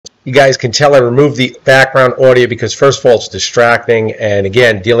You guys can tell I removed the background audio because first of all it's distracting, and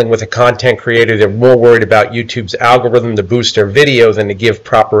again, dealing with a content creator, they're more worried about YouTube's algorithm to boost their video than to give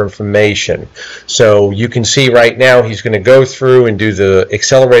proper information. So you can see right now he's going to go through and do the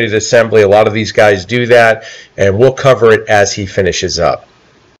accelerated assembly. A lot of these guys do that, and we'll cover it as he finishes up.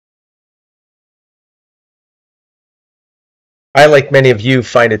 I, like many of you,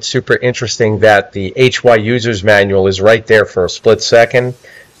 find it super interesting that the HY user's manual is right there for a split second,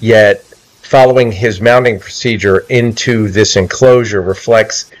 yet following his mounting procedure into this enclosure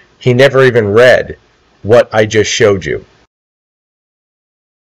reflects he never even read what I just showed you.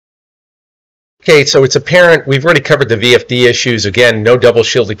 Okay, so it's apparent we've already covered the VFD issues. Again, no double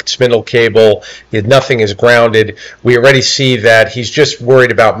shielded spindle cable, nothing is grounded. We already see that he's just worried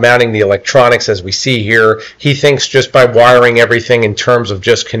about mounting the electronics, as we see here. He thinks just by wiring everything in terms of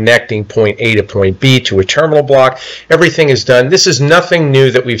just connecting point A to point B to a terminal block, everything is done. This is nothing new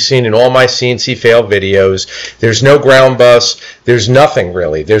that we've seen in all my CNC fail videos. There's no ground bus. There's nothing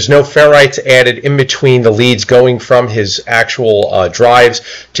really. There's no ferrites added in between the leads going from his actual drives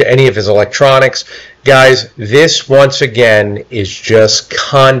to any of his electronics. Guys, this once again is just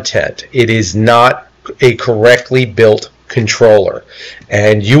content. It is not a correctly built controller.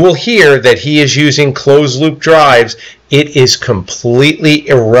 And you will hear that he is using closed loop drives. It is completely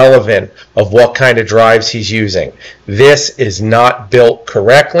irrelevant of what kind of drives he's using. This is not built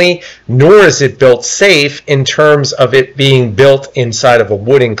correctly, nor is it built safe in terms of it being built inside of a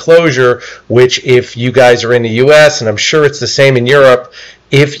wood enclosure, which if you guys are in the US, and I'm sure it's the same in Europe,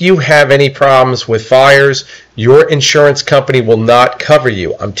 if you have any problems with fires, your insurance company will not cover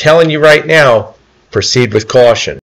you. I'm telling you right now, proceed with caution.